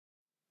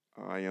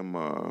I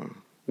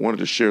wanted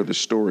to share this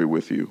story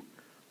with you.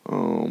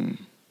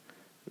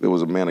 There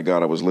was a man of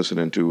God I was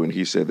listening to, and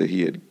he said that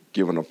he had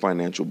given a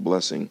financial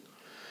blessing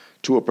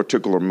to a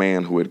particular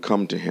man who had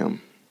come to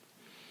him.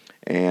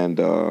 And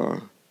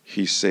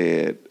he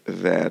said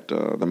that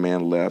the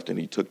man left and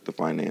he took the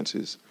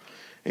finances.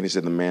 And he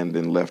said the man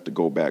then left to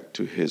go back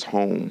to his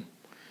home.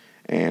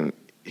 And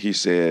he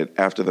said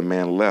after the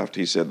man left,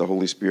 he said the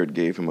Holy Spirit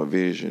gave him a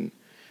vision.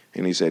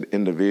 And he said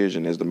in the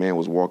vision, as the man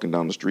was walking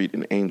down the street,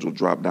 an angel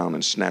dropped down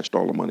and snatched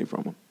all the money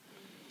from him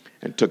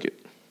and took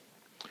it.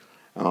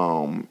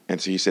 And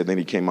so he said then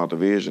he came out the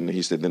vision. And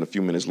he said then a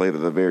few minutes later,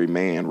 the very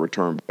man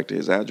returned back to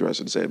his address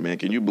and said, "Man,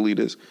 can you believe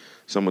this?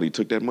 Somebody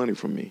took that money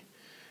from me."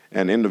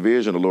 And in the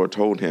vision, the Lord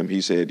told him,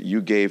 he said,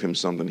 you gave him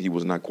something he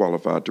was not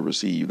qualified to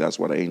receive. That's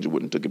why the angel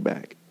wouldn't took it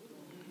back.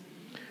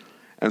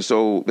 And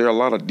so there are a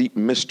lot of deep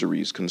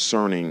mysteries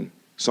concerning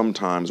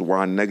sometimes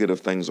why negative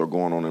things are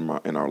going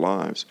on in our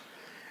lives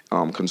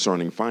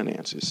concerning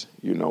finances.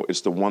 You know, it's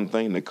the one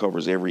thing that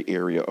covers every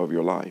area of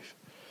your life.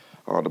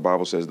 The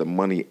Bible says that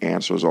money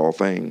answers all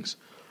things.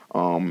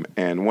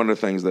 And one of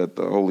the things that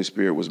the Holy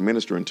Spirit was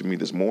ministering to me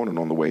this morning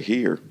on the way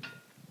here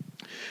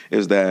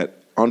is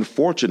that,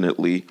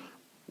 unfortunately,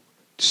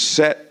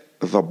 set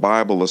the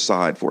Bible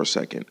aside for a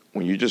second.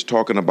 When you're just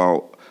talking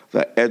about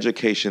the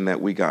education that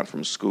we got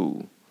from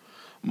school,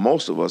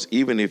 most of us,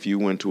 even if you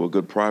went to a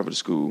good private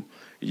school,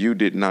 you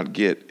did not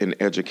get an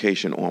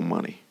education on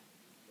money.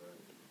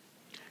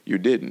 You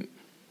didn't.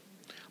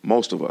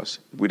 Most of us,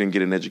 we didn't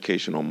get an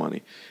education on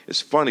money.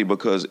 It's funny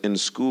because in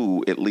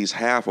school, at least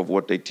half of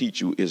what they teach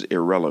you is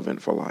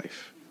irrelevant for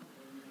life.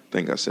 I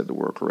think I said the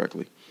word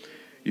correctly.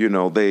 You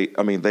know, they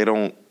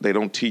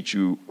don't teach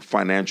you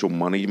financial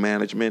money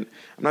management.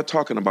 I'm not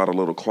talking about a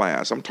little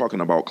class. I'm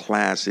talking about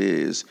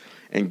classes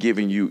and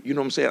giving you, you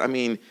know what I'm saying? I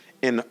mean,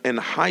 in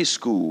high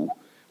school,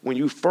 when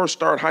you first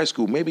start high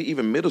school, maybe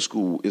even middle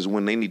school is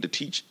when they need to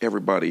teach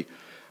everybody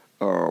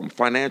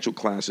financial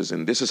classes,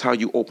 and this is how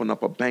you open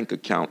up a bank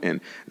account,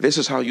 and this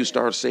is how you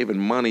start saving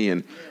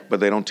money,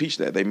 but they don't teach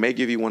that. They may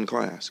give you one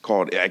class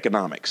called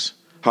economics,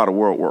 how the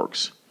world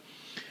works.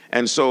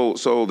 And so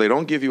they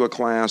don't give you a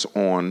class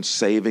on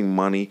saving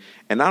money.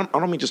 And I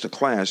don't mean just a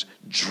class,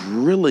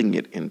 drilling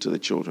it into the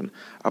children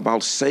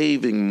about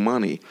saving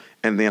money.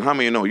 And then how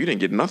many of you know you didn't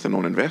get nothing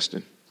on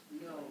investing?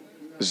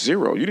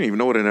 Zero. You didn't even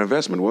know what an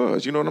investment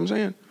was. You know what I'm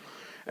saying?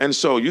 And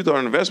so you thought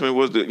an investment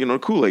was the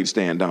Kool-Aid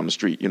stand down the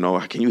street. You know,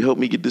 can you help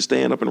me get this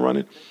stand up and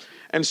running?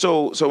 And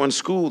so in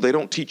school, they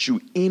don't teach you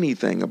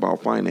anything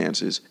about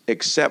finances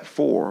except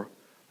for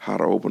how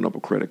to open up a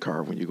credit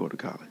card when you go to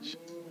college.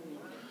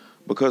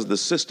 Because the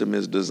system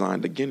is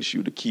designed against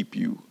you to keep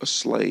you a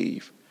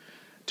slave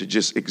to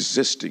just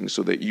existing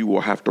so that you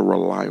will have to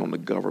rely on the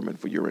government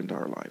for your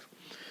entire life.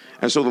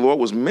 And so the Lord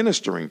was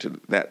ministering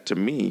to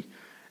me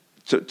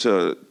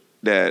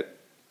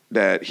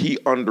that he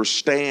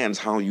understands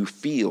how you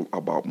feel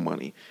about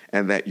money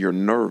and that you're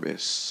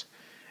nervous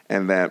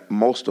and that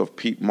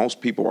most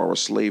people are a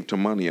slave to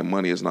money and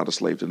money is not a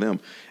slave to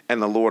them.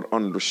 And the Lord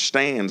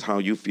understands how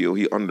you feel.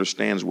 He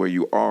understands where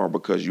you are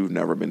because you've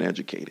never been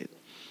educated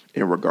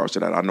in regards to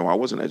that. I know I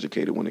wasn't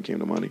educated when it came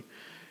to money.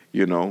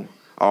 You know,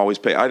 I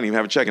didn't even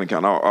have a checking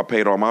account. I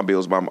paid all my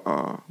bills by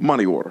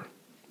money order.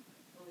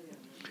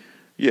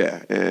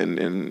 Yeah,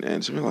 and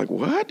some people are like,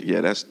 what?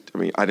 Yeah,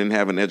 I didn't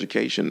have an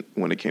education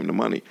when it came to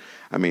money.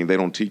 I mean, they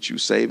don't teach you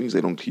savings.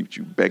 They don't teach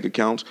you bank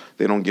accounts.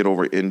 They don't get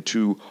over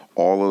into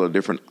all of the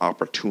different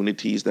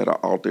opportunities that are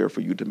out there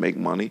for you to make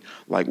money.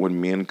 Like when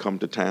men come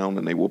to town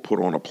and they will put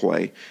on a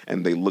play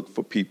and they look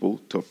for people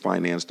to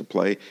finance the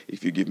play.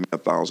 If you give me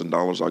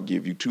 $1,000, I'll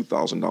give you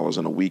 $2,000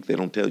 in a week. They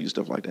don't tell you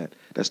stuff like that.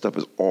 That stuff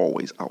is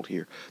always out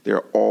here. There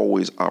are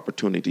always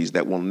opportunities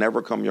that will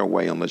never come your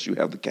way unless you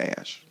have the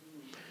cash.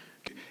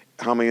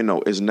 How many of you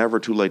know it's never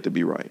too late to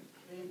be right?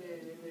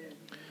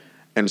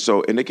 Amen.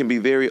 And it can be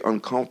very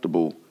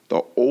uncomfortable.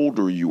 The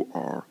older you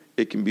are,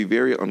 it can be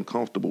very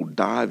uncomfortable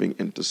diving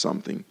into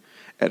something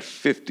at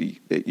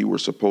 50 that you were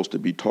supposed to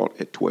be taught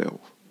at 12.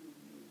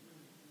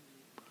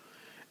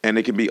 And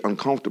it can be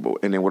uncomfortable.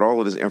 And then with all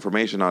of this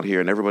information out here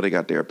and everybody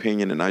got their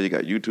opinion and now you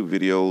got YouTube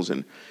videos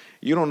and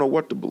you don't know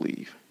what to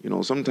believe. You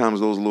know,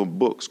 sometimes those little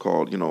books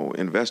called,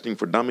 Investing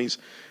for Dummies,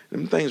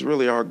 them things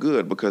really are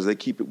good because they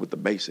keep it with the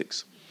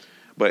basics.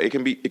 But it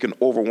can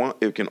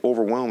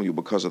overwhelm you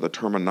because of the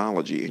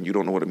terminology and you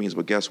don't know what it means.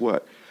 But guess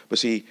what? But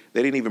see,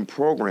 they didn't even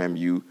program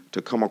you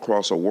to come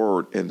across a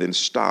word and then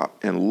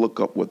stop and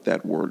look up what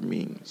that word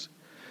means.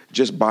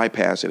 Just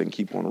bypass it and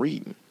keep on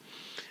reading.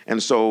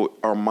 And so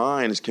our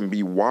minds can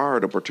be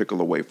wired a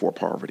particular way for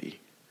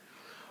poverty.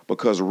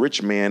 Because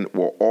rich men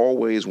will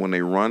always, when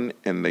they run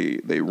and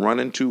they run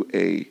into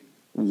a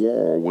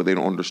wall where they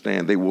don't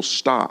understand, they will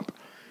stop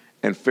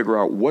and figure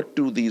out what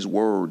do these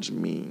words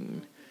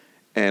mean.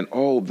 And,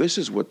 this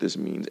is what this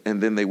means.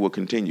 And then they will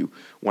continue.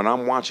 When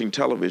I'm watching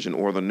television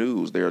or the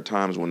news, there are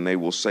times when they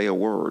will say a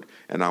word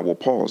and I will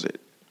pause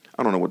it.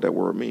 I don't know what that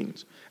word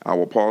means. I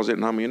will pause it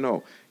and how many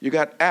know? You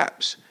got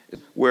apps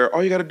Where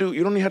all you got to do,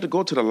 you don't even have to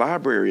go to the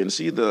library and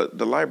see the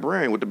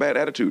librarian with the bad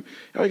attitude.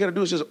 All you got to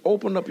do is just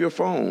open up your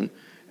phone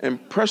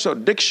and press a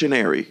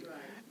dictionary.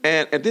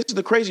 And this is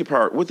the crazy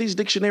part. With these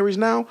dictionaries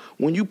now,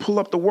 when you pull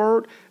up the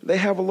word, they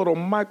have a little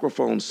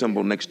microphone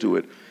symbol next to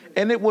it.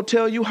 And it will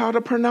tell you how to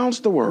pronounce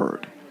the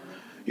word.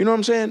 You know what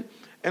I'm saying?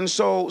 And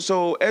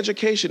so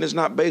education is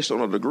not based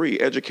on a degree.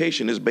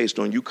 Education is based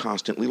on you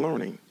constantly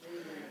learning.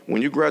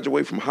 When you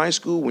graduate from high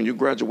school, when you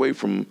graduate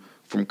from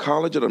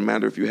college, it doesn't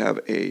matter if you have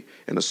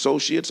an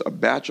associate's, a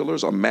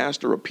bachelor's, a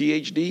master, a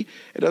PhD.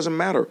 It doesn't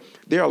matter.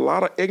 There are a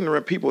lot of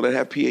ignorant people that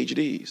have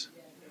PhDs.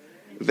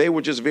 They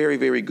were just very,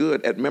 very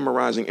good at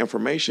memorizing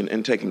information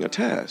and taking a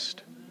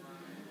test.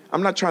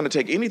 I'm not trying to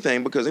take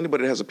anything because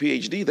anybody that has a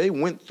PhD, they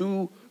went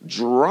through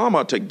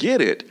drama to get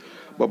it.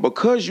 But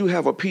because you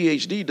have a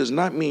PhD does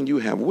not mean you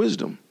have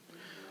wisdom.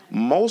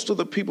 Most of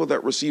the people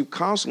that receive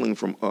counseling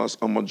from us,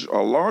 a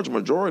large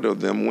majority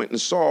of them went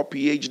and saw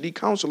PhD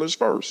counselors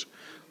first,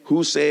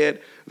 who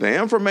said the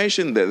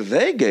information that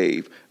they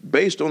gave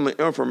based on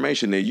the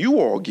information that you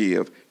all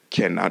give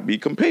cannot be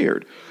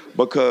compared.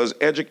 Because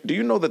do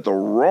you know that the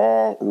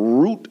raw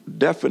root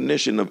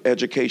definition of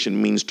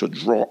education means to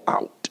draw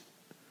out?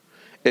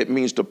 It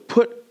means to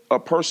put a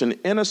person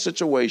in a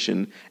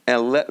situation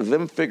and let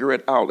them figure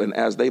it out. And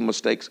as they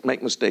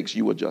make mistakes,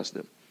 you adjust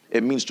them.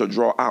 It means to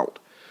draw out.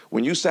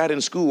 When you sat in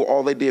school,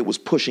 all they did was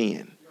push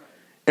in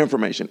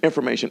information.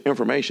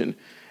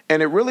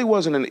 And it really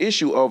wasn't an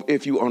issue of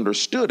if you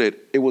understood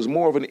it. It was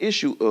more of an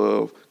issue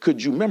of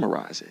could you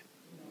memorize it?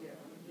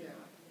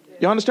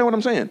 You understand what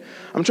I'm saying?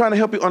 I'm trying to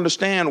help you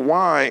understand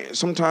why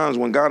sometimes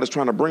when God is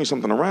trying to bring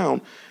something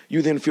around,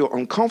 you then feel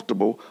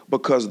uncomfortable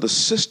because the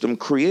system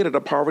created a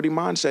poverty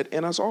mindset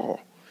in us all.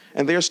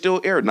 And there's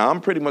still errors. Now,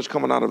 I'm pretty much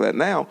coming out of that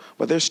now,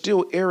 but there's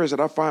still areas that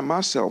I find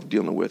myself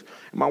dealing with.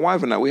 And my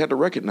wife and I, we had to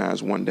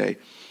recognize one day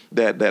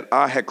that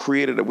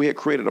we had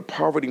created a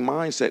poverty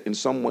mindset in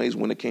some ways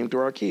when it came to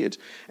our kids.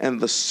 And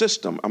the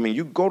system, I mean,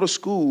 you go to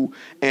school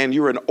and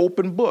you're an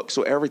open book,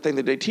 so everything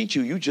that they teach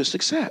you, you just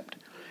accept.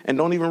 And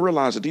don't even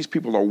realize that these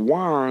people are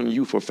wiring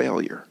you for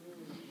failure.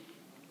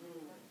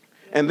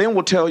 And then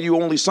will tell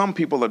you only some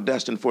people are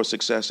destined for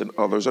success and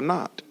others are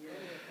not.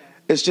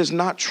 It's just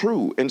not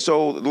true. And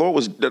so the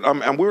Lord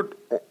and we're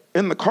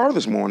in the car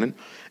this morning,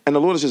 and the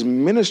Lord is just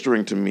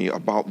ministering to me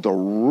about the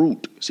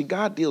root. See,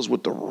 God deals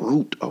with the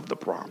root of the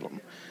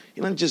problem. He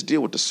doesn't just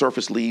deal with the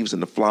surface leaves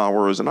and the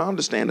flowers. And I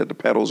understand that the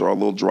petals are a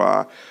little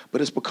dry, but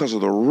it's because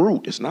of the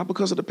root. It's not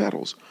because of the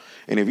petals.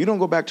 And if you don't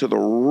go back to the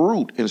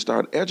root and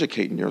start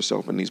educating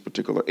yourself in these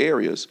particular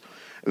areas,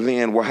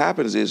 then what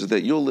happens is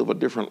that you'll live a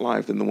different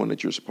life than the one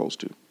that you're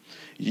supposed to.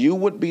 You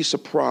would be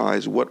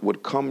surprised what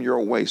would come your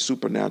way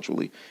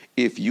supernaturally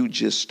if you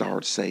just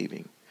start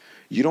saving.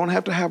 You don't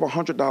have to have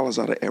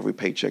 $100 out of every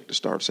paycheck to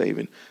start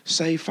saving.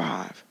 Save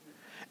 $5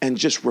 and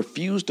just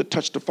refuse to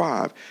touch the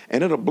 $5.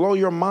 And it'll blow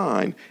your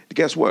mind.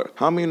 Guess what?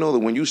 How many know that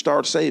when you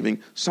start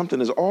saving, something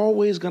is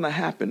always going to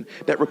happen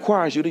that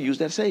requires you to use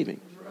that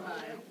saving?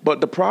 But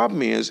the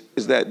problem is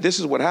that this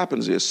is what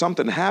happens is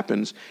something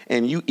happens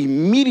and you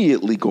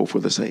immediately go for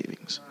the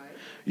savings.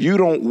 You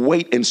don't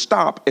wait and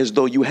stop as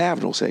though you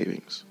have no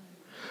savings.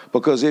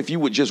 Because if you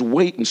would just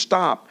wait and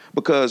stop,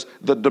 because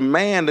the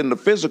demand in the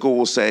physical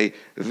will say,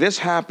 this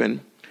happened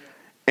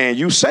and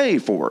you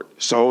save for it.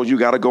 So you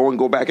got to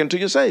go back into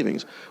your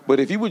savings. But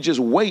if you would just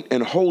wait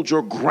and hold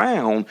your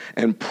ground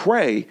and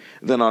pray,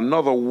 then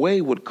another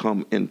way would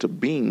come into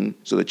being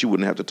so that you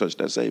wouldn't have to touch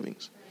that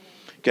savings.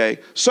 Okay.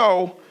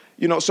 So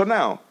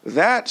now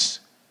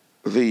that's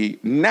the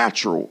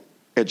natural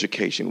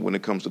education when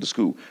it comes to the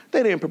school.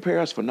 They didn't prepare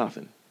us for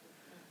nothing.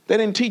 They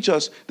didn't teach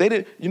us.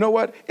 You know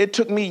what? It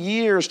took me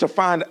years to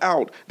find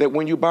out that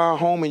when you buy a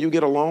home and you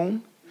get a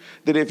loan,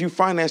 that if you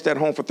finance that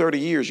home for 30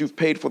 years, you've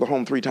paid for the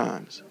home 3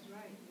 times. That's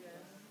right. Yes.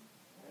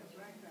 That's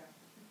right.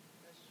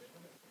 That's true.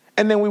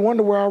 And then we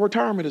wonder where our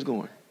retirement is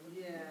going.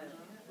 Yeah.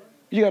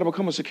 You got to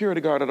become a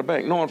security guard at a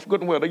bank, knowing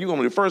good and well that you're going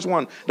to be the first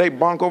one they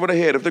bonk over the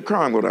head if the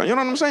crime go down. You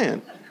know what I'm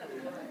saying?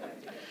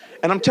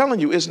 And I'm telling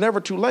you, it's never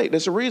too late.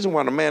 There's a reason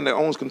why the man that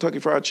owns Kentucky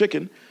Fried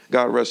Chicken,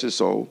 God rest his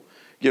soul,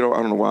 I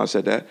don't know why I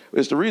said that.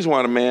 It's the reason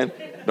why the man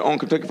that owns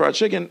Kentucky Fried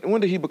Chicken,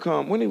 when did he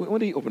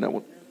open that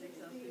one?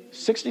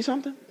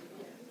 60-something?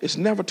 It's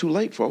never too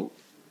late,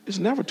 folks. It's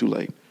never too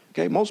late.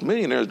 Okay, most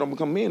millionaires don't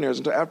become millionaires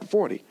until after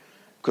 40,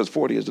 because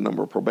 40 is the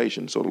number of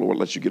probation. So the Lord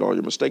lets you get all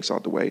your mistakes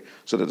out the way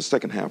so that the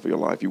second half of your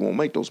life, you won't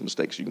make those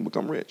mistakes. You can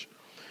become rich.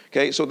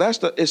 Okay, so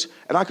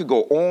and I could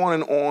go on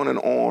and on and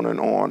on and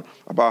on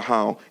about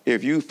how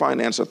if you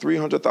finance a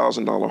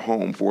 $300,000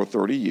 home for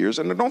 30 years,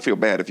 and don't feel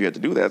bad if you had to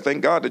do that.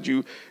 Thank God that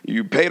you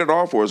paid it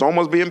off, or it's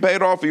almost being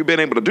paid off, or you've been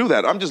able to do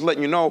that. I'm just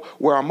letting you know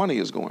where our money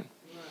is going.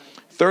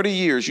 30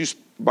 years, you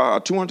buy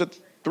a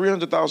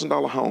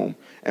 $300,000 home,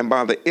 and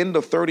by the end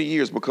of 30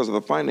 years, because of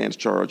the finance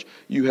charge,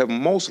 you have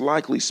most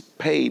likely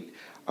paid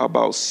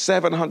about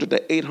 $700,000 to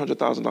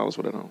 $800,000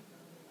 for that home.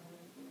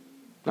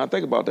 Now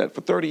think about that.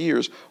 For 30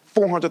 years,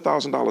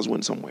 $400,000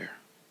 went somewhere.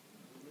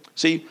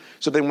 See,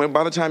 so then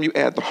by the time you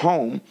add the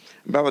home,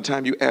 and by the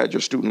time you add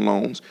your student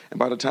loans, and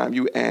by the time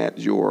you add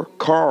your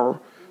car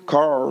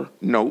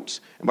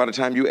notes, and by the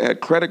time you add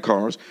credit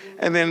cards,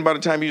 and then by the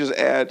time you just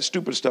add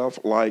stupid stuff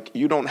like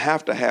you don't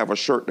have to have a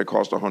shirt that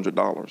costs $100.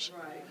 Right.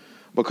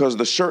 Because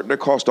the shirt that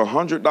costs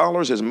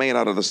 $100 is made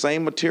out of the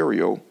same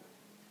material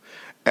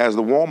as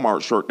the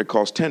Walmart shirt that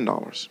costs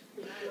 $10.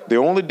 The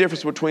only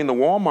difference between the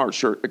Walmart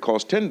shirt that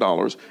costs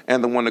 $10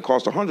 and the one that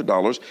costs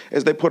 $100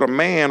 is they put a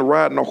man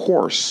riding a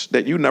horse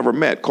that you never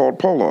met called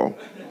Polo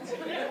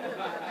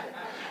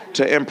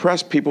to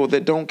impress people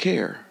that don't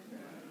care.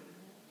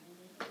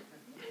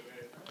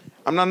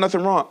 I'm not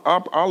nothing wrong.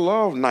 I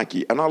love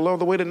Nike, and I love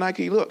the way that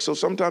Nike looks. So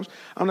sometimes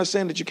I'm not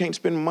saying that you can't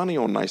spend money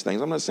on nice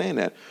things. I'm not saying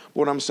that.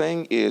 What I'm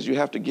saying is you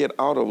have to get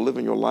out of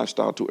living your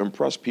lifestyle to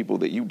impress people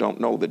that you don't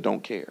know that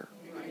don't care.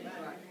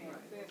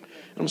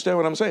 Understand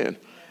what I'm saying?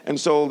 And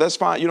so that's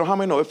fine. You know, how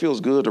many know it feels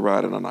good to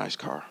ride in a nice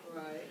car?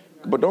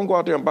 But don't go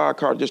out there and buy a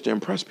car just to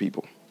impress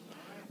people.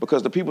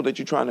 Because the people that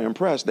you're trying to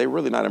impress, they're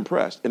really not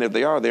impressed. And if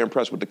they are, they're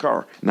impressed with the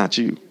car, not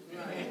you.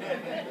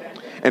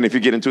 And if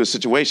you get into a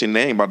situation,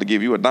 they ain't about to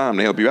give you a dime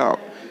to help you out.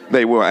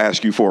 They will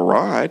ask you for a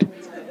ride.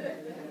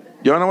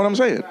 Y'all know what I'm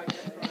saying?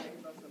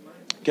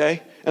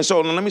 Okay? And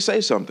so let me say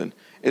something,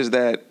 is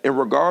that in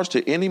regards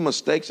to any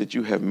mistakes that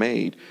you have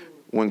made,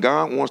 when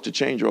God wants to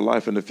change your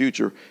life in the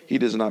future, he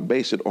does not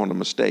base it on the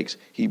mistakes.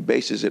 He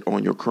bases it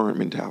on your current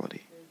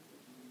mentality.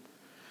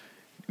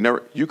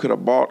 You could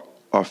have bought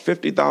a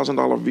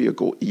 $50,000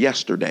 vehicle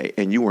yesterday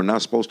and you were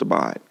not supposed to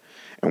buy it.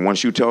 And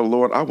once you tell the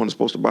Lord, I wasn't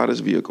supposed to buy this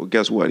vehicle,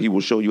 guess what? He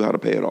will show you how to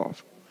pay it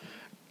off.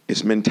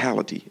 It's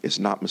mentality. It's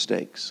not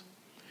mistakes.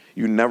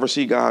 You never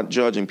see God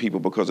judging people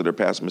because of their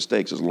past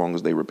mistakes as long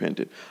as they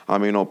repented. I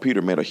mean,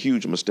 Peter made a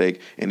huge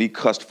mistake and he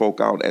cussed folk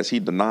out as he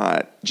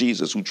denied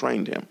Jesus who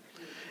trained him.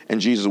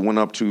 And Jesus went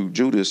up to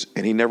Judas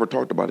and he never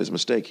talked about his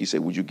mistake. He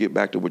said, would you get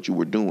back to what you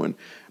were doing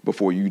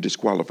before you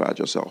disqualified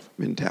yourself?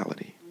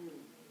 Mentality.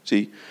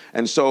 See?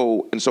 And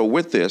so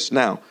with this,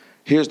 now,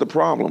 here's the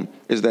problem,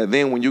 is that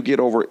then when you get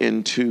over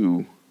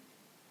into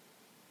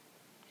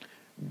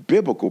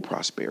biblical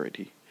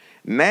prosperity,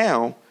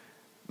 now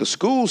the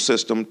school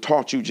system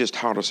taught you just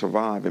how to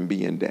survive and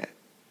be in debt.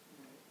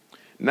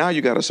 Now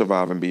you got to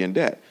survive and be in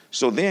debt.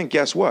 So then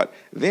guess what?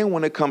 Then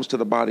when it comes to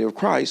the body of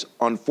Christ,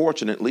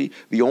 unfortunately,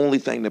 the only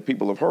thing that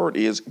people have heard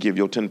is give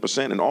your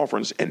 10% in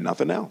offerings and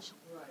nothing else.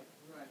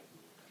 Right.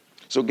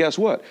 So guess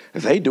what?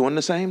 They doing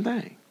the same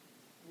thing.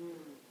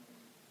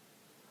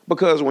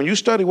 Because when you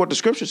study what the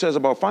scripture says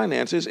about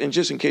finances, and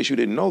just in case you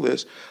didn't know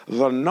this,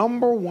 the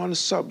number one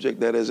subject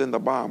that is in the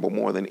Bible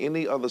more than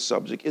any other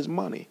subject is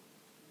money.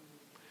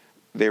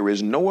 There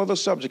is no other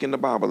subject in the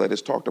Bible that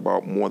is talked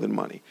about more than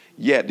money.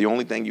 Yet the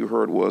only thing you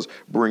heard was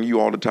bring you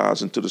all the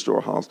tithes into the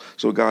storehouse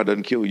so God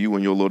doesn't kill you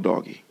and your little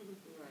doggy.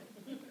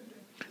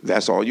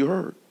 That's all you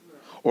heard.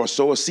 Or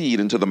sow a seed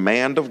into the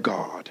man of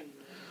God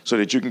so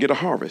that you can get a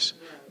harvest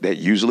that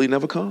usually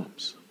never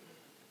comes.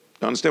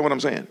 You understand what I'm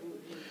saying?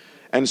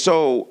 And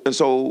so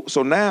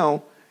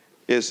now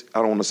it's, I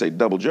don't want to say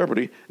double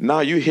jeopardy.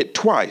 Now you hit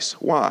twice.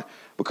 Why?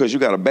 Because you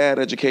got a bad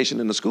education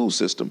in the school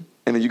system,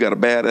 and then you got a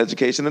bad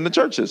education in the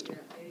church system.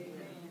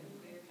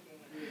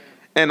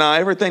 And now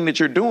everything that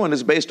you're doing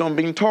is based on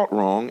being taught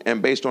wrong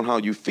and based on how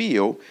you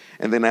feel.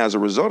 And then as a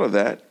result of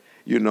that,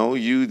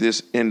 you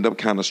just end up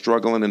kind of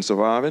struggling and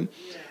surviving.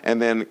 And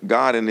then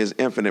God in his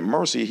infinite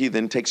mercy, he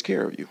then takes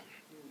care of you.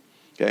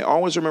 Okay,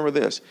 always remember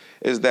this,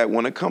 is that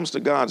when it comes to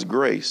God's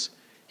grace,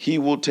 he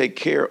will take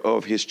care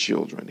of his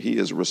children. He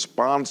is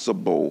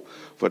responsible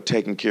for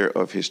taking care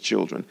of his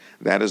children.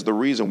 That is the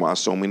reason why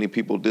so many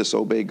people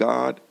disobey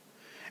God,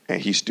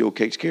 and he still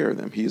takes care of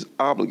them. He is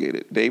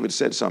obligated. David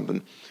said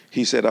something.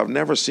 He said, I've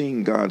never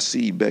seen God's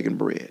seed begging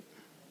bread.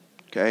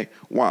 Okay?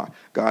 Why?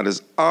 God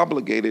is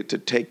obligated to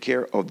take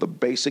care of the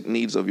basic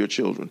needs of your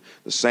children,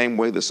 the same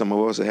way that some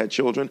of us have had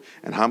children.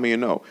 And how many of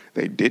you know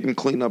they didn't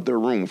clean up their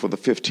room for the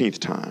 15th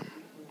time?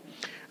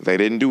 They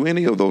didn't do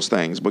any of those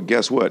things, but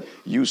guess what?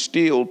 You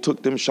still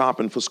took them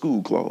shopping for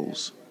school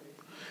clothes.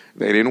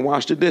 They didn't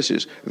wash the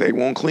dishes. They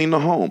won't clean the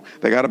home.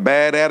 They got a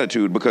bad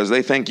attitude because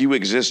they think you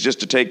exist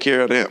just to take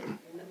care of them.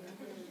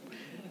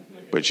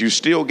 But you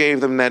still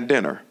gave them that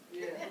dinner.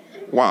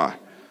 Why?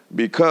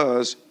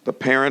 Because the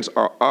parents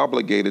are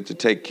obligated to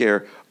take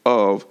care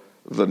of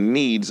the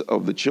needs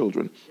of the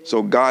children.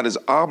 So God is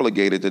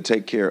obligated to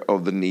take care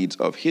of the needs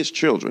of his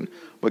children.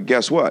 But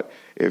guess what?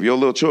 If your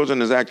little children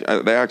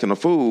they're acting a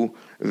fool,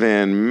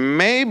 then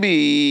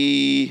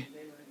maybe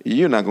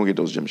you're not going to get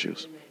those gym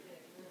shoes.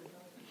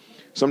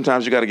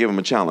 Sometimes you got to give them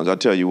a challenge. I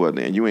tell you what,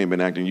 then, you ain't been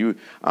acting.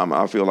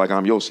 I feel like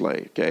I'm your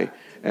slave, okay?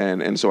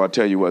 And so I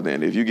tell you what,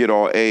 then, if you get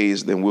all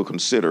A's, then we'll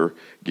consider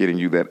getting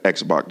you that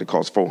Xbox that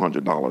costs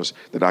 $400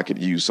 that I could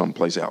use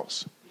someplace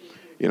else.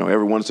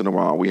 Every once in a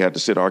while, we had to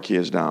sit our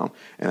kids down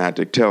and I had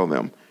to tell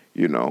them,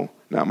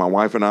 now my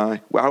wife and I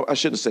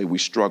shouldn't say we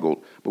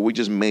struggled, but we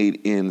just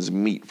made ends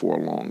meet for a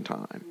long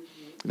time.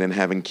 than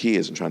having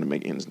kids and trying to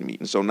make ends meet.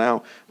 And so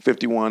now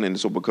 51, and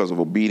so because of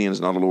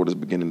obedience, now the Lord is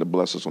beginning to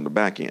bless us on the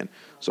back end.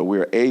 So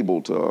we're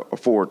able to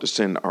afford to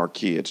send our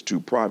kids to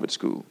private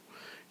school,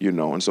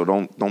 and so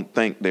don't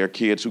think there are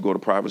kids who go to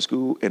private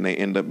school and they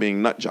end up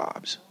being nut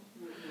jobs.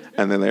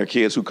 And then there are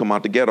kids who come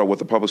out the ghetto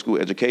with a public school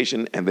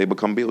education and they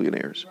become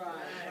billionaires.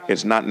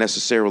 It's not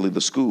necessarily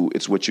the school,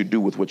 it's what you do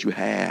with what you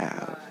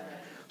have.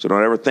 So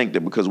don't ever think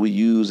that because we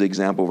use the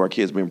example of our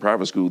kids being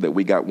private school that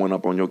we got one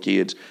up on your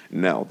kids.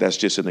 No, that's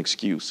just an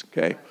excuse,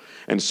 okay?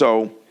 And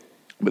so,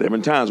 but there have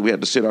been times we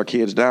had to sit our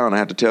kids down and I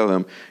had to tell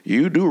them,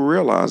 you do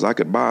realize I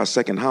could buy a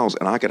second house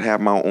and I could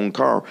have my own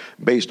car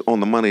based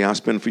on the money I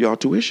spend for y'all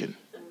tuition.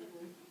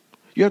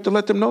 You have to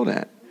let them know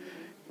that.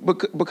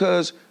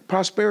 Because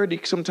prosperity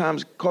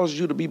sometimes causes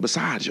you to be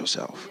beside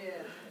yourself.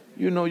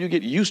 You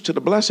get used to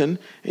the blessing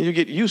and you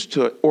get used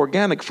to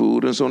organic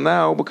food. And so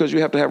now, because you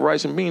have to have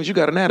rice and beans, you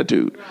got an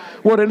attitude.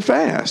 Well, then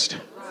fast.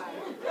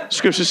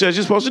 Scripture says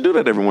you're supposed to do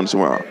that every once in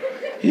a while.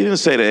 He didn't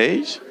say the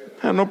age.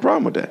 I have no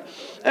problem with that.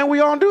 And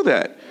we all do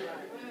that.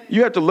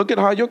 You have to look at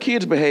how your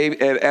kids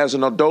behave. And as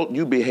an adult,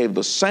 you behave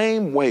the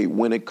same way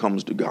when it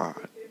comes to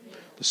God.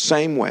 The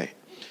same way.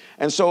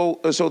 And so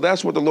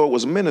that's what the Lord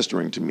was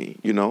ministering to me,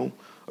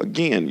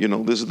 Again,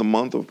 this is the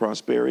month of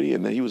prosperity.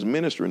 And he was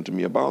ministering to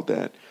me about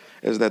that.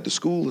 Is that the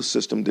school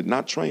system did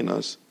not train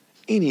us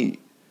any.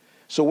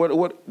 So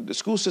what the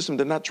school system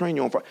did not train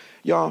you on.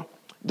 Y'all,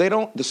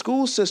 the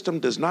school system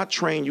does not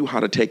train you how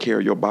to take care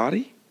of your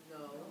body.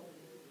 No.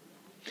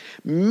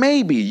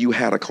 Maybe you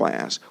had a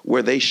class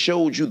where they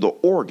showed you the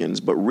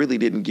organs, but really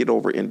didn't get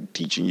over in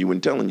teaching you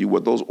and telling you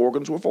what those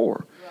organs were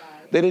for. Right.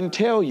 They didn't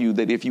tell you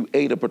that if you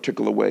ate a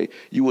particular way,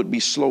 you would be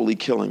slowly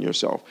killing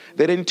yourself.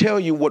 They didn't tell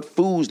you what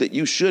foods that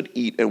you should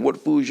eat and what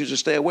foods you should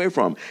stay away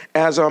from.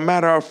 As a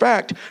matter of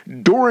fact,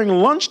 during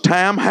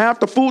lunchtime, half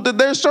the food that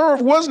they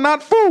served was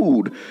not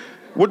food.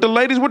 With the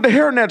ladies with the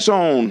hairnets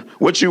on,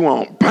 what you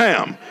want?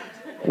 Bam.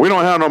 We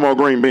don't have no more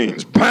green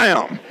beans.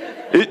 Bam.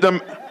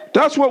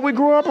 That's what we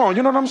grew up on.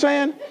 You know what I'm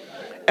saying?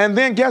 And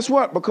then guess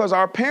what? Because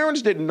our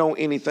parents didn't know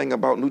anything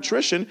about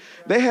nutrition,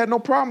 they had no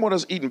problem with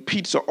us eating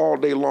pizza all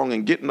day long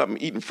and getting up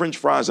and eating French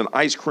fries and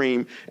ice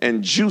cream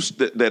and juice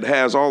that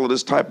has all of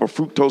this type of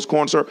fructose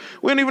corn syrup.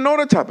 We didn't even know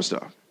that type of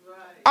stuff. Right.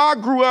 I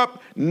grew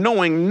up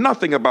knowing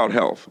nothing about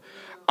health.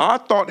 I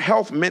thought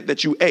health meant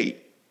that you ate.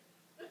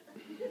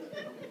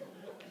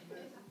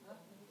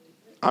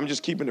 I'm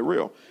just keeping it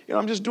real.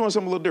 I'm just doing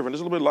something a little different.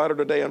 It's a little bit lighter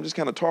today. I'm just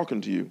kind of talking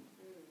to you.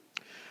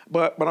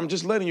 But I'm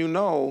just letting you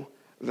know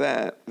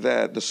that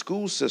the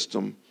school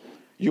system,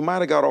 you might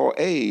have got all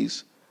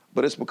A's,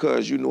 but it's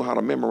because you knew how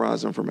to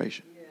memorize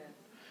information. Yeah.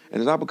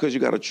 And it's not because you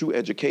got a true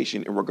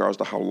education in regards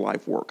to how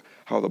life works,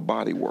 how the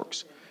body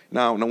works.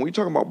 Now, when we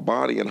talk about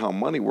body and how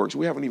money works,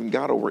 we haven't even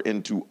got over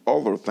into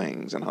other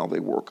things and how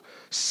they work.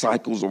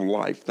 Cycles of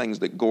life, things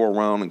that go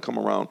around and come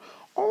around,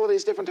 all of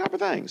these different type of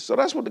things. So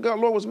that's what the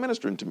Lord was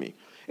ministering to me,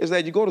 is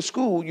that you go to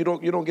school, you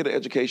don't get an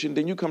education,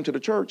 then you come to the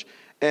church,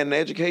 and the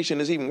education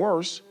is even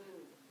worse.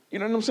 You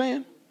know what I'm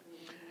saying?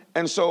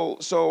 And so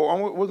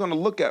we're going to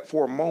look at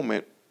for a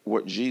moment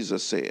what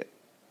Jesus said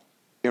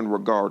in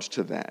regards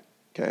to that,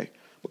 okay?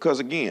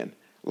 Because again,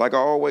 like I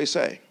always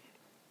say,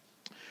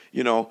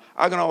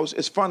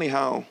 it's funny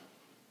how,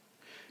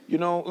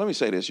 let me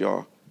say this,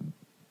 y'all.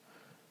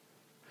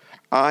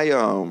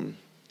 You're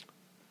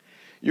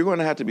going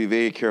to have to be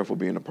very careful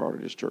being a part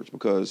of this church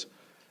because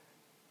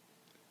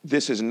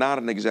this is not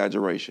an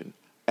exaggeration.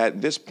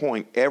 At this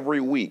point,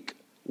 every week,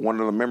 one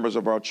of the members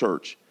of our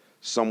church,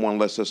 someone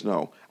lets us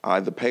know, I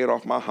either paid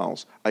off my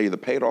house, I either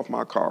paid off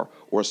my car,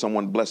 or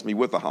someone blessed me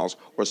with a house,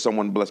 or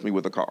someone blessed me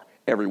with a car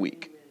every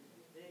week.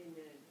 Amen.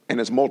 And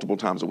it's multiple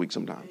times a week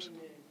sometimes. Amen.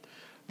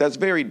 That's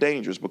very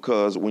dangerous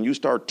because when you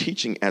start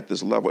teaching at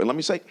this level, and let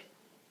me say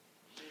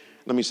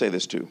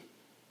this too.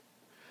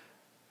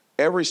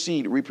 Every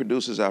seed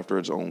reproduces after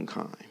its own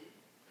kind.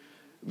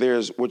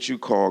 There's what you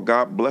call,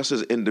 God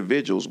blesses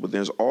individuals, but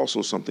there's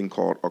also something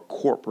called a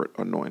corporate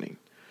anointing.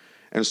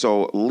 And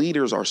so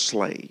leaders are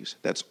slaves.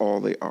 That's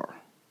all they are.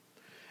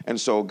 And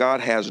so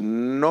God has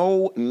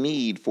no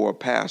need for a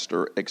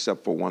pastor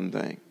except for one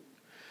thing.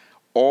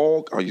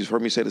 You've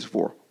heard me say this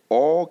before.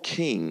 All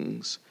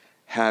kings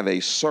have a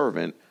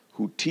servant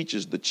who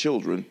teaches the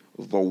children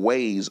the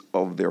ways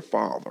of their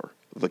father,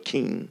 the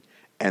king,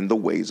 and the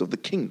ways of the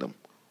kingdom,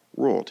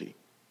 royalty.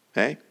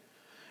 Okay?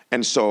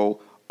 And so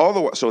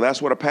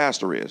that's what a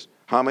pastor is.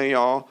 How many of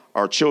y'all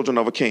are children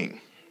of a king?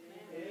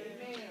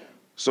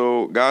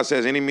 So God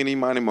says, any, mini,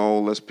 miny, mo,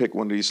 let's pick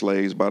one of these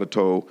slaves by the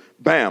toe.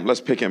 Bam,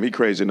 let's pick him. He's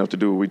crazy enough to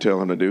do what we tell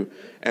him to do.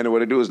 And what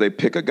they do is they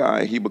pick a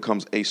guy. He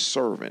becomes a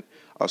servant.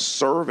 A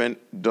servant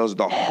does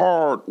the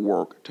hard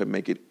work to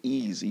make it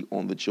easy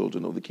on the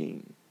children of the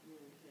king.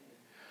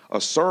 A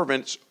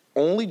servant's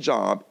only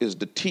job is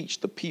to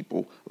teach the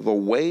people the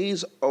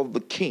ways of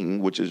the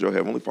king, which is your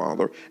heavenly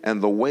father,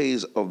 and the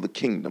ways of the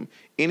kingdom.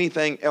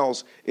 Anything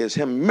else is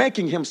him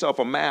making himself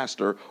a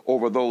master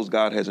over those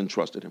God has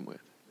entrusted him with.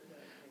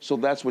 So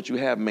that's what you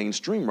have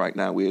mainstream right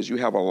now is you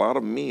have a lot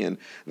of men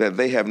that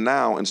they have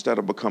now, instead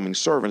of becoming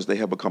servants, they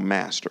have become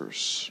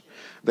masters.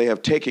 They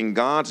have taken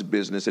God's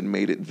business and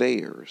made it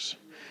theirs.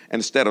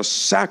 Instead of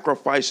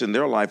sacrificing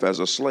their life as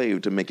a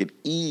slave to make it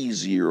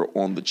easier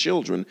on the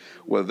children,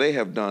 what they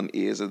have done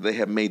is that they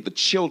have made the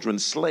children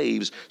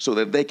slaves so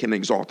that they can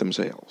exalt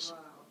themselves.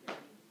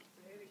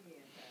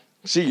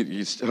 She on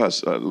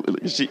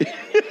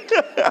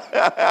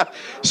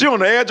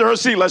the edge of her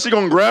seat like she's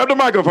going to grab the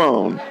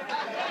microphone.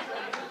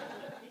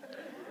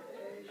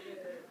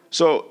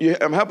 So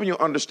I'm helping you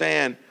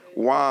understand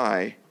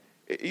why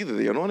either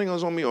the anointing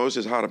is on me or it's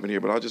just hot up in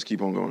here, but I'll just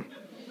keep on going.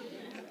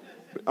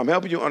 I'm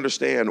helping you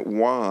understand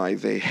why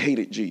they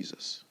hated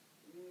Jesus.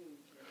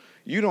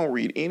 You don't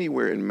read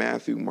anywhere in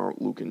Matthew, Mark,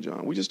 Luke, and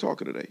John. We're just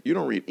talking today. You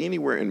don't read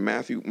anywhere in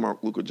Matthew,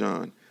 Mark, Luke, or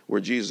John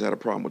where Jesus had a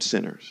problem with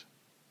sinners.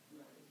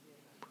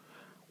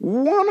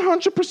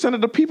 100% of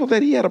the people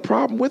that he had a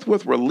problem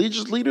with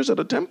religious leaders at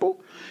the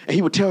temple. And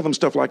he would tell them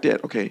stuff like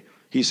that. Okay,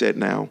 he said,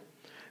 now,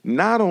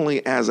 not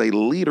only as a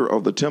leader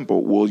of the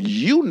temple will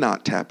you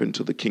not tap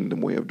into the kingdom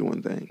way of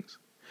doing things,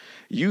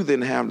 you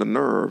then have the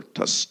nerve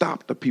to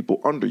stop the people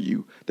under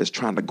you that's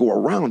trying to go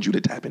around you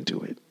to tap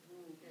into it.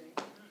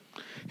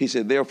 He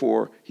said,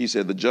 therefore, he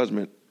said, the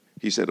judgment,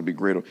 he said, will be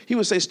greater. He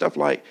would say stuff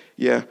like,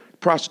 yeah,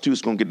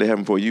 prostitutes going to get to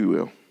heaven before you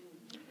will.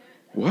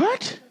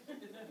 What?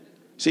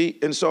 See,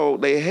 and so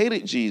they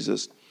hated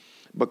Jesus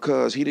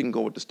because he didn't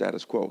go with the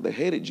status quo. They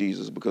hated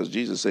Jesus because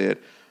Jesus said,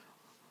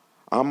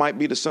 I might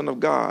be the Son of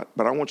God,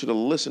 but I want you to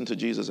listen to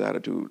Jesus'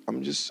 attitude.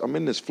 I'm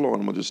in this flow, and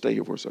I'm going to just stay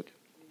here for a second.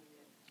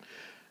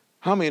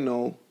 How many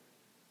know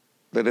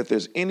that if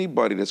there's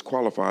anybody that's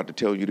qualified to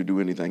tell you to do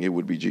anything, it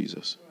would be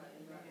Jesus?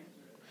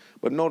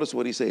 But notice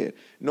what he said.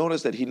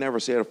 Notice that he never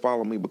said,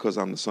 follow me because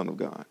I'm the Son of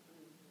God.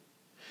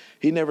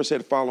 He never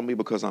said, follow me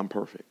because I'm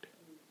perfect.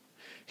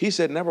 He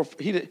said,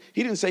 he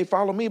didn't say,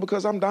 follow me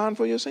because I'm dying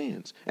for your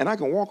sins. And I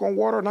can walk on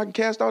water and I can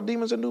cast out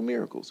demons and do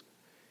miracles.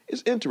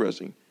 It's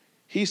interesting.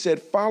 He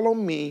said, follow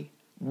me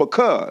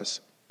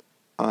because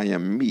I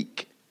am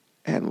meek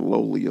and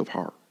lowly of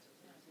heart.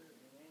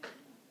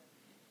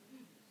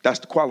 That's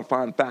the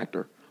qualifying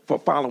factor for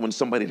following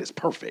somebody that's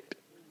perfect.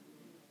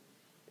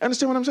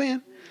 Understand what I'm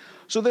saying?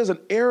 So there's an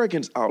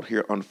arrogance out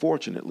here,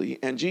 unfortunately,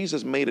 and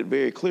Jesus made it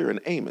very clear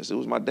in Amos. It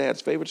was my dad's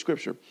favorite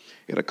scripture.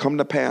 It'll come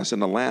to pass in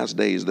the last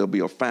days, there'll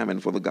be a famine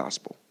for the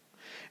gospel.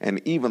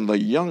 And even the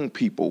young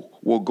people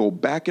will go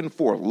back and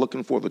forth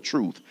looking for the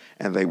truth,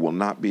 and they will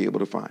not be able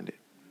to find it.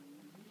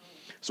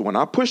 So when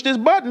I push this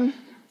button,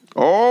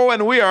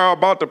 and we are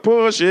about to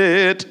push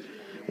it.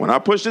 When I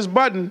push this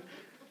button,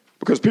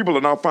 because people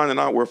are now finding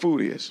out where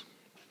food is.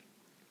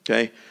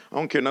 Okay? I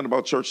don't care nothing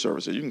about church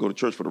services. You can go to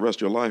church for the rest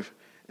of your life.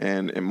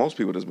 And most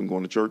people that's been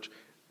going to church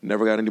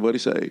never got anybody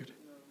saved.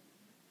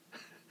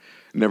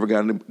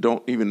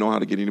 Don't even know how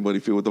to get anybody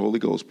filled with the Holy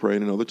Ghost,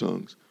 praying in other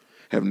tongues.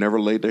 Have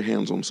never laid their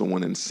hands on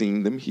someone and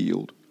seen them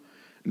healed.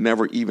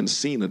 Never even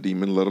seen a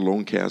demon, let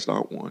alone cast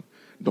out one.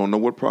 Don't know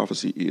what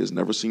prophecy is.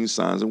 Never seen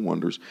signs and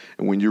wonders.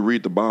 And when you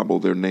read the Bible,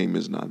 their name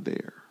is not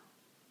there.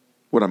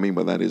 What I mean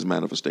by that is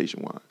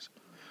manifestation-wise.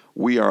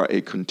 We are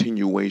a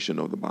continuation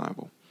of the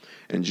Bible.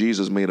 And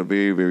Jesus made a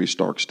very, very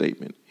stark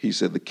statement. He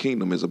said the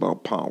kingdom is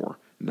about power,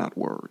 not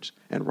words.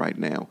 And right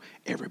now,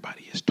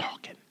 everybody is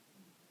talking.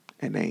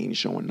 And they ain't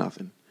showing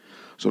nothing.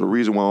 So the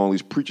reason why all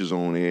these preachers are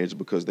on the edge is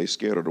because they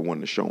scared of the one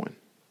that's showing.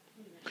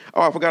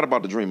 Oh, I forgot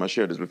about the dream. I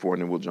shared this before,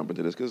 and then we'll jump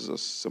into this because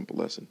it's a simple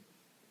lesson.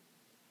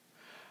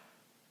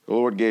 The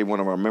Lord gave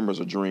one of our members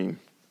a dream.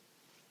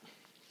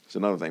 It's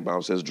another thing. The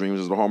Bible says dreams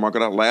is the hallmark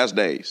of the last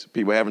days.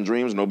 People having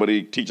dreams,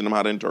 nobody teaching them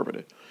how to interpret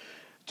it.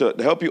 To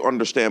help you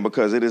understand,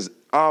 because it is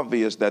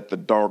obvious that the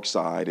dark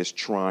side is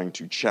trying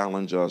to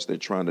challenge us. They're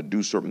trying to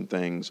do certain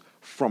things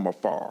from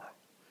afar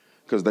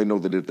because they know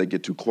that if they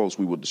get too close,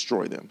 we will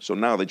destroy them. So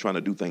now they're trying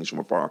to do things from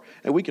afar,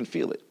 and we can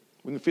feel it.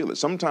 We can feel it.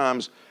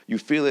 Sometimes you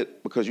feel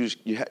it because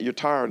you're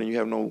tired and you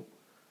don't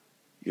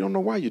know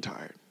why you're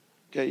tired.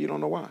 Okay, you don't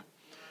know why.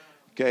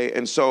 Okay,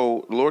 and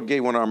so the Lord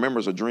gave one of our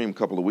members a dream a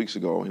couple of weeks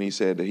ago, and he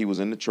said that he was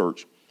in the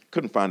church,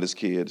 couldn't find his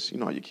kids. You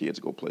know how your kids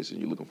go places,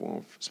 you're looking for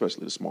them,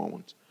 especially the small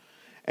ones.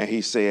 And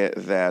he said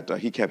that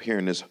he kept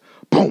hearing this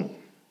boom,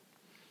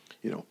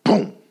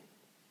 boom,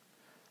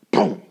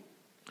 boom.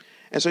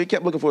 And so he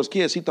kept looking for his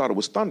kids. He thought it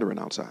was thundering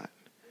outside.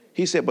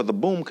 He said, but the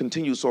boom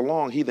continued so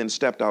long, he then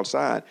stepped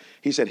outside.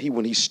 He said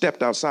when he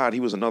stepped outside,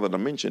 he was another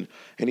dimension.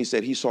 And he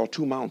said he saw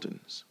two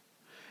mountains.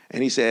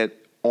 And he said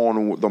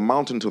on the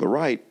mountain to the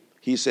right,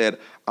 he said,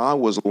 I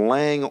was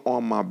laying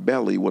on my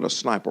belly with a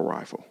sniper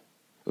rifle.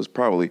 It was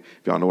probably,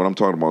 if y'all know what I'm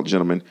talking about,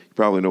 gentlemen, you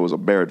probably know it was a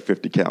Barrett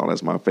 50 cal.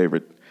 That's my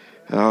favorite.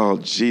 Oh,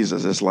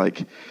 Jesus, that's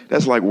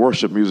like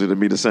worship music to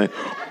me to say,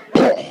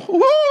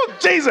 woo,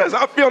 Jesus,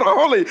 I feel the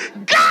Holy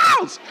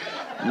Ghost.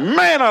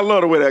 Man, I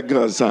love the way that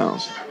gun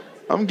sounds.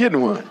 I'm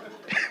getting one.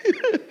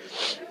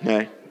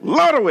 Okay,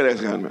 love the way that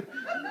sounds, man.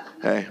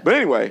 Okay, but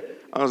anyway,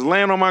 I was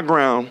laying on my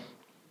ground,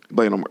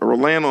 laying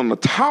on the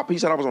top. He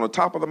said I was on the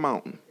top of the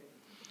mountain.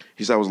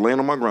 He said I was laying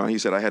on my ground. He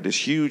said I had this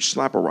huge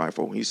sniper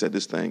rifle. He said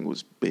this thing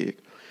was big.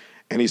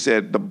 And he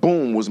said, the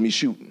boom was me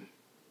shooting.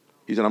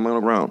 He said, I'm on the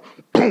ground.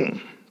 Boom.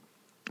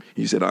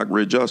 He said, I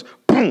readjust.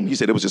 Boom. He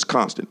said, it was just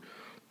constant.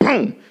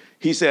 Boom.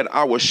 He said,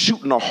 I was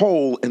shooting a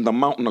hole in the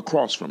mountain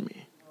across from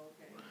me.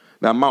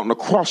 That mountain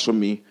across from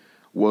me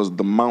was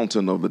the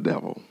mountain of the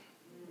devil.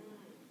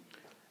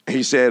 And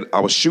he said,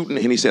 I was shooting,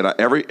 and he said,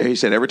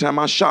 every time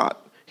I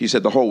shot, he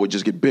said the hole would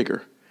just get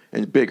bigger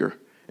and bigger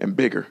and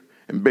bigger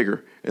and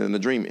bigger, and then the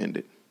dream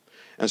ended.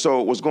 And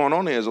so what's going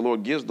on there is the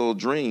Lord gives those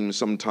dreams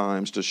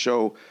sometimes to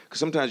show, because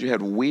sometimes you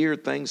have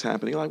weird things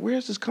happening. You're like, where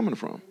is this coming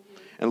from?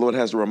 And the Lord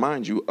has to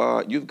remind you,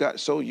 you've got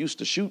so used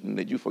to shooting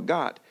that you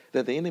forgot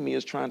that the enemy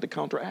is trying to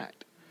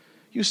counteract.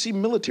 You see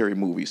military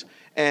movies,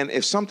 and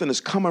if something is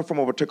coming from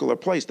a particular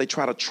place, they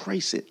try to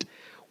trace it.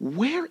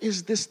 Where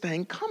is this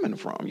thing coming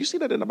from? You see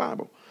that in the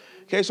Bible.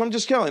 Okay, so I'm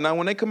just telling you, now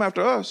when they come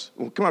after us,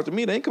 come after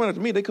me, they ain't coming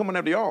after me, they coming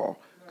after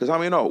y'all. Because how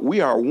many know? We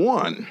are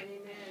one.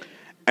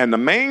 And the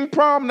main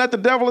problem that the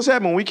devil is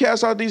having when we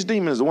cast out these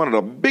demons, one of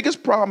the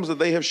biggest problems that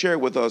they have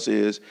shared with us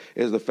is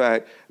the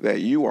fact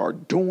that you are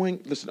doing,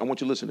 listen, I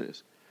want you to listen to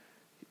this.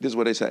 This is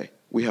what they say.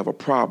 We have a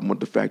problem with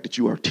the fact that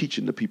you are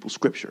teaching the people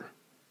scripture.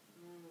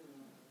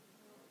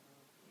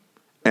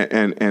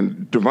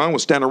 And Devon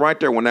was standing right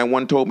there when that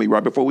one told me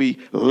right before we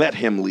let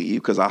him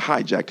leave, because I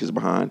hijacked his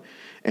behind,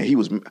 and he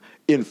was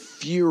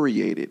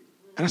infuriated.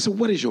 And I said,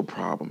 what is your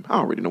problem? I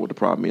already know what the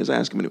problem is.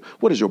 Ask him,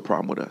 what is your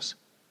problem with us?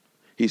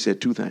 He said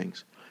two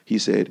things. He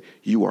said,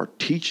 you are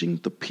teaching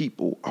the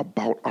people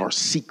about our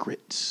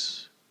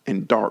secrets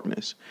and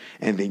darkness,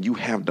 and then you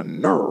have the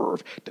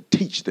nerve to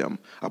teach them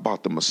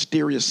about the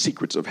mysterious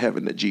secrets of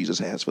heaven that Jesus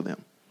has for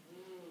them.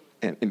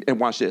 And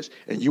watch this.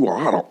 And you are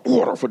out of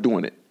order for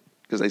doing it,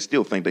 because they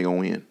still think they're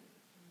going to win.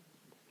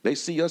 They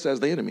see us as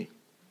the enemy.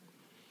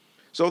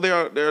 So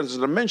there's a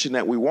dimension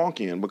that we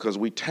walk in because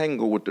we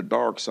tangle with the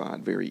dark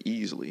side very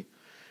easily.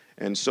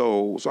 And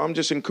so I'm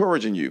just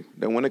encouraging you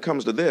that when it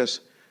comes to this,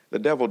 the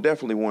devil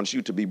definitely wants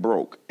you to be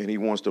broke, and he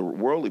wants the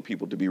worldly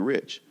people to be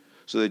rich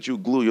so that you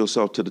glue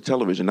yourself to the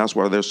television. That's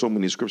why there's so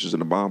many scriptures in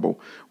the Bible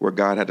where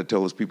God had to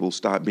tell his people,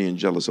 stop being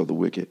jealous of the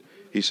wicked.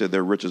 He said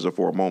their riches are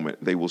for a moment.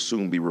 They will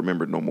soon be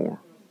remembered no more.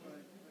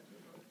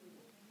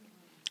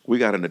 We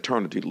got an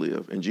eternity to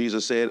live. And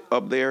Jesus said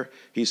up there,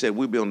 he said,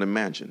 we build in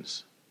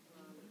mansions.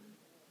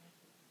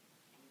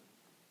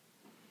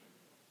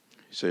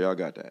 So y'all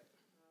got that.